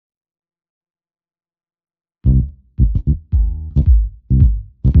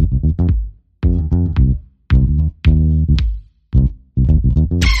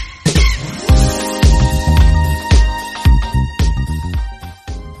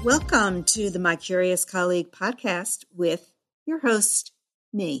Welcome to the My Curious Colleague podcast with your host,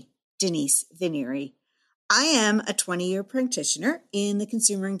 me, Denise Vinieri. I am a 20-year practitioner in the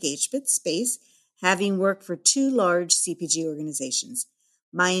consumer engagement space, having worked for two large CPG organizations.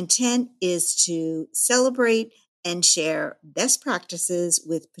 My intent is to celebrate and share best practices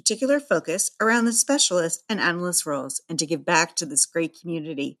with particular focus around the specialist and analyst roles and to give back to this great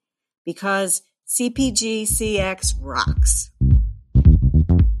community because CPG CX rocks.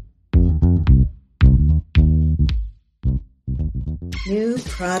 New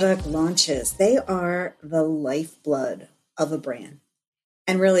product launches, they are the lifeblood of a brand.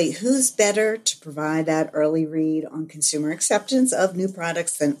 And really, who's better to provide that early read on consumer acceptance of new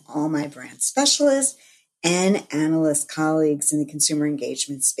products than all my brand specialists and analyst colleagues in the consumer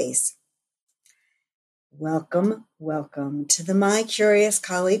engagement space? Welcome to the My Curious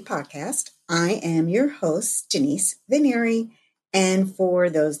Colleague podcast. I am your host, Denise Vinieri. And for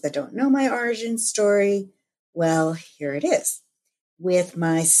those that don't know my origin story, well, here it is. With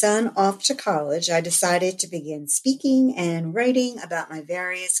my son off to college, I decided to begin speaking and writing about my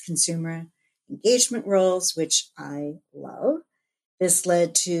various consumer engagement roles, which I love. This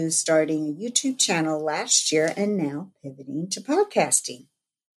led to starting a YouTube channel last year and now pivoting to podcasting.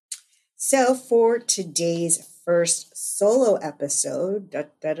 So for today's first solo episode,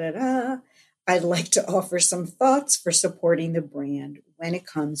 I'd like to offer some thoughts for supporting the brand when it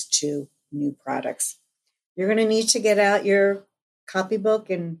comes to new products. You're going to need to get out your copybook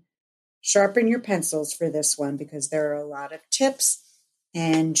and sharpen your pencils for this one because there are a lot of tips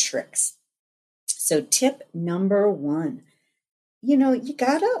and tricks. So tip number one, you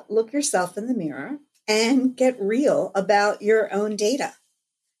gotta look yourself in the mirror and get real about your own data.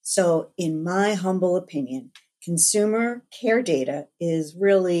 So in my humble opinion, consumer care data is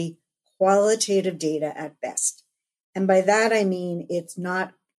really qualitative data at best. And by that, I mean, it's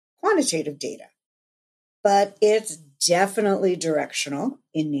not quantitative data, but it's definitely directional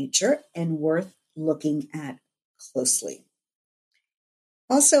in nature and worth looking at closely.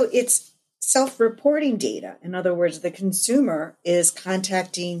 Also, it's self-reporting data. In other words, the consumer is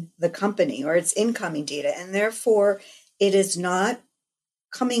contacting the company or it's incoming data, and therefore it is not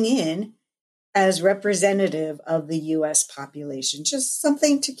coming in as representative of the U.S. population. Just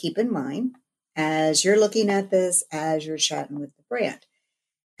something to keep in mind as you're looking at this, as you're chatting with the brand.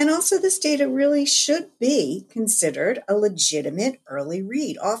 And also, this data really should be considered a legitimate early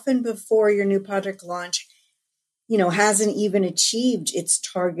read, often before your new product launch, hasn't even achieved its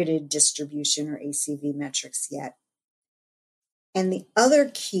targeted distribution or ACV metrics yet. And the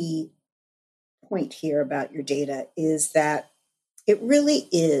other key point here about your data is that it really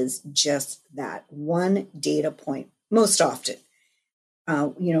is just that one data point most often.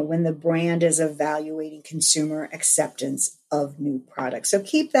 When the brand is evaluating consumer acceptance of new products. So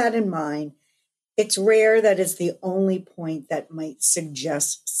keep that in mind. It's rare that it's the only point that might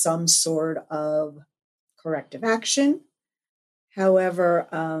suggest some sort of corrective action. However,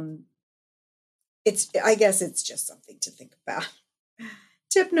 I guess it's just something to think about.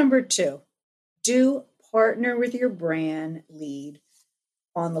 Tip number 2, do partner with your brand lead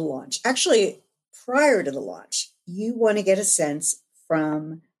on the launch. Actually, prior to the launch, you want to get a sense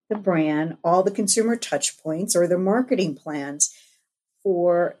from the brand, all the consumer touch points or the marketing plans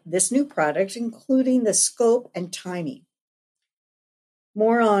for this new product, including the scope and timing.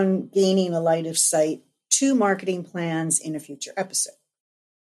 More on gaining a line of sight to marketing plans in a future episode.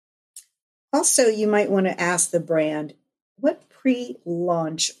 Also, you might want to ask the brand what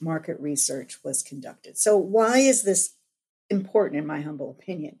pre-launch market research was conducted. So why is this important in my humble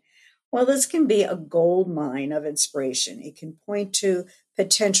opinion? Well, this can be a gold mine of inspiration. It can point to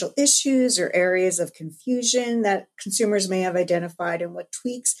potential issues or areas of confusion that consumers may have identified and what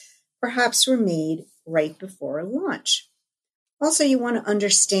tweaks perhaps were made right before launch. Also, you want to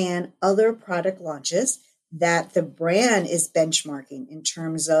understand other product launches that the brand is benchmarking in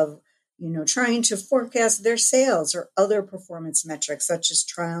terms of, trying to forecast their sales or other performance metrics such as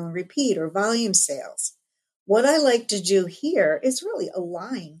trial and repeat or volume sales. What I like to do here is really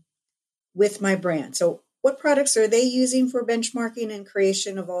align with my brand. So what products are they using for benchmarking and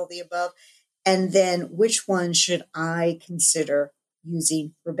creation of all the above? And then which ones should I consider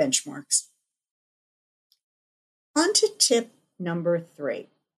using for benchmarks? On to tip number 3.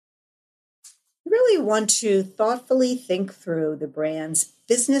 You really want to thoughtfully think through the brand's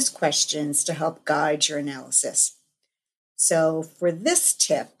business questions to help guide your analysis. So for this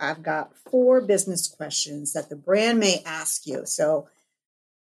tip, I've got 4 business questions that the brand may ask you. So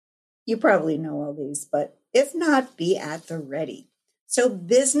you probably know all these, but if not, be at the ready. So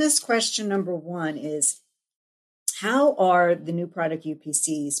business question number 1 is, How are the new product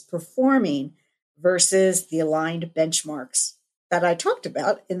UPCs performing versus the aligned benchmarks that I talked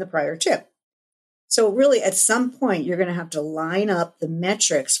about in the prior tip? So really, at some point, you're going to have to line up the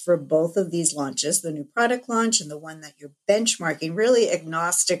metrics for both of these launches, the new product launch and the one that you're benchmarking, really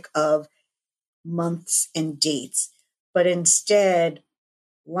agnostic of months and dates, but instead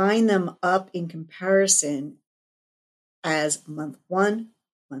line them up in comparison as month 1,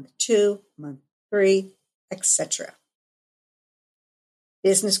 month 2, month 3, etc.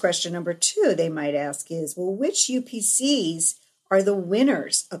 Business question number 2 they might ask is, well, which UPCs are the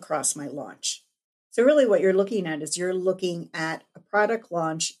winners across my launch? So really what you're looking at is you're looking at a product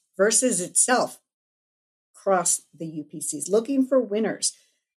launch versus itself across the UPCs, looking for winners.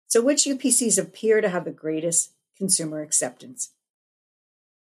 So which UPCs appear to have the greatest consumer acceptance?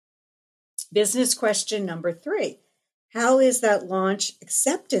 Business question number 3. How is that launch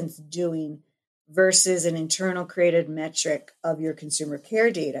acceptance doing versus an internal created metric of your consumer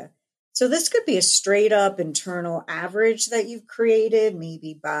care data? So this could be a straight up internal average that you've created,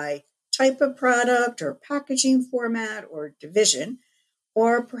 maybe by type of product or packaging format or division,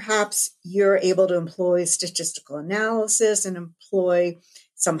 or perhaps you're able to employ statistical analysis and employ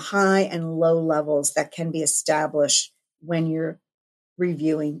some high and low levels that can be established when you're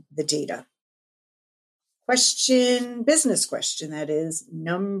reviewing the data. Business question, that is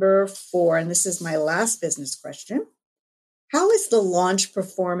number 4, and this is my last business question. How is the launch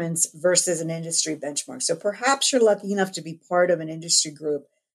performance versus an industry benchmark? So perhaps you're lucky enough to be part of an industry group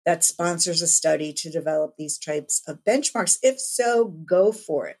that sponsors a study to develop these types of benchmarks. If so, go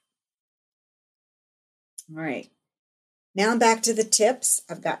for it. All right. Now back to the tips.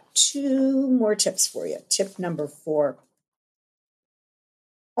 I've got 2 more tips for you. Tip number 4.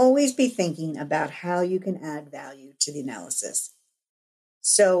 Always be thinking about how you can add value to the analysis.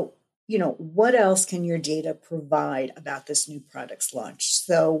 So, what else can your data provide about this new product's launch?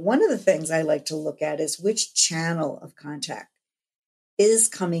 So one of the things I like to look at is which channel of contact is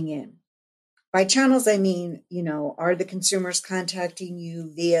coming in. By channels, I mean, are the consumers contacting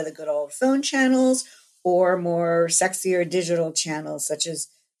you via the good old phone channels or more sexier digital channels such as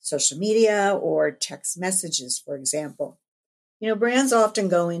social media or text messages, for example? Brands often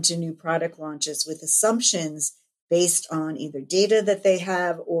go into new product launches with assumptions based on either data that they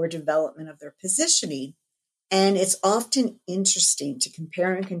have or development of their positioning. And it's often interesting to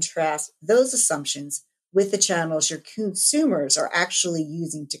compare and contrast those assumptions with the channels your consumers are actually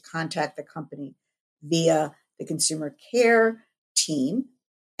using to contact the company via the consumer care team.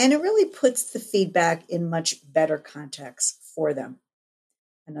 And it really puts the feedback in much better context for them.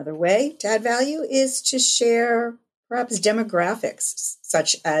 Another way to add value is to share perhaps demographics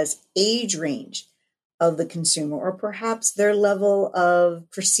such as age range of the consumer or perhaps their level of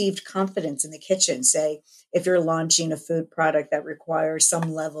perceived confidence in the kitchen, say if you're launching a food product that requires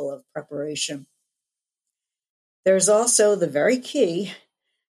some level of preparation. There's also the very key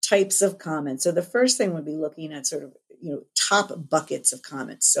types of comments. So the first thing would be looking at sort of, top buckets of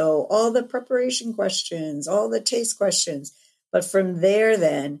comments. So all the preparation questions, all the taste questions. But from there,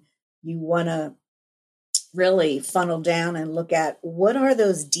 then you want to really funnel down and look at what are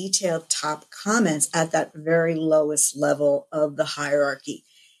those detailed top comments at that very lowest level of the hierarchy.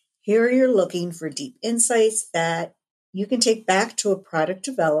 Here you're looking for deep insights that you can take back to a product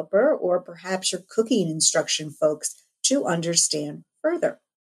developer or perhaps your cooking instruction folks to understand further.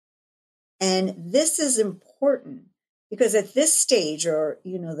 And this is important because at this stage or,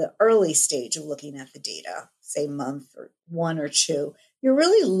 the early stage of looking at the data, say month or 1 or 2, you're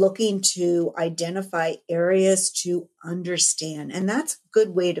really looking to identify areas to understand. And that's a good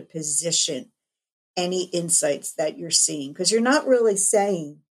way to position any insights that you're seeing because you're not really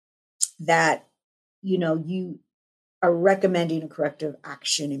saying that, you are recommending a corrective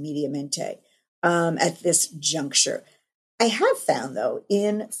action immediatamente at this juncture. I have found, though,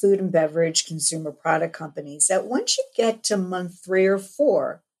 in food and beverage consumer product companies that once you get to month 3 or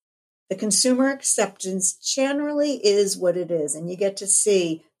 4, the consumer acceptance generally is what it is, and you get to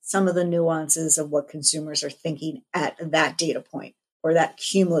see some of the nuances of what consumers are thinking at that data point, or that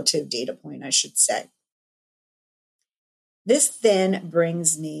cumulative data point, I should say. This then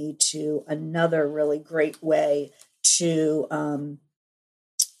brings me to another really great way to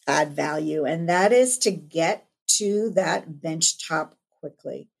add value, and that is to get to that bench top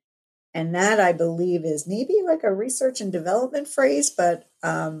quickly. And that, I believe, is maybe like a research and development phrase, but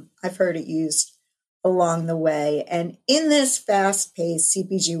I've heard it used along the way. And in this fast-paced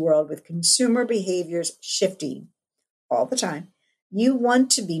CPG world with consumer behaviors shifting all the time, you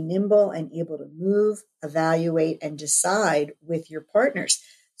want to be nimble and able to move, evaluate, and decide with your partners.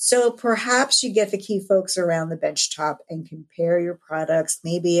 So perhaps you get the key folks around the benchtop and compare your products.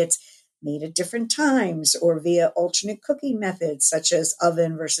 Maybe it's made at different times or via alternate cooking methods, such as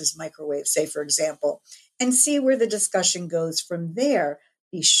oven versus microwave, say, for example, and see where the discussion goes from there.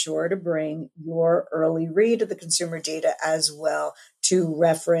 Be sure to bring your early read of the consumer data as well to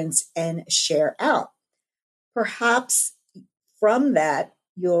reference and share out. Perhaps from that,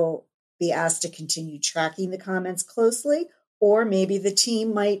 you'll be asked to continue tracking the comments closely, or maybe the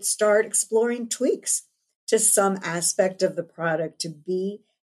team might start exploring tweaks to some aspect of the product to be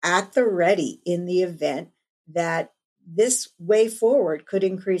at the ready in the event that this way forward could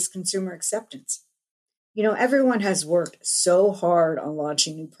increase consumer acceptance. Everyone has worked so hard on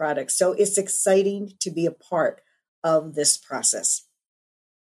launching new products, so it's exciting to be a part of this process.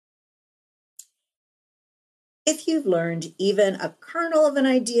 If you've learned even a kernel of an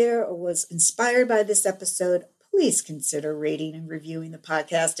idea or was inspired by this episode, please consider rating and reviewing the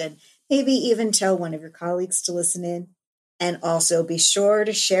podcast and maybe even tell one of your colleagues to listen in. And also be sure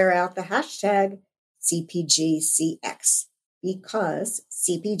to share out the hashtag CPGCX because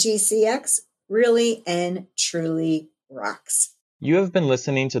CPGCX really and truly rocks. You have been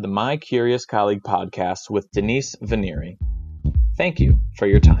listening to the My Curious Colleague podcast with Denise Vinieri. Thank you for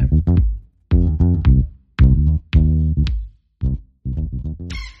your time.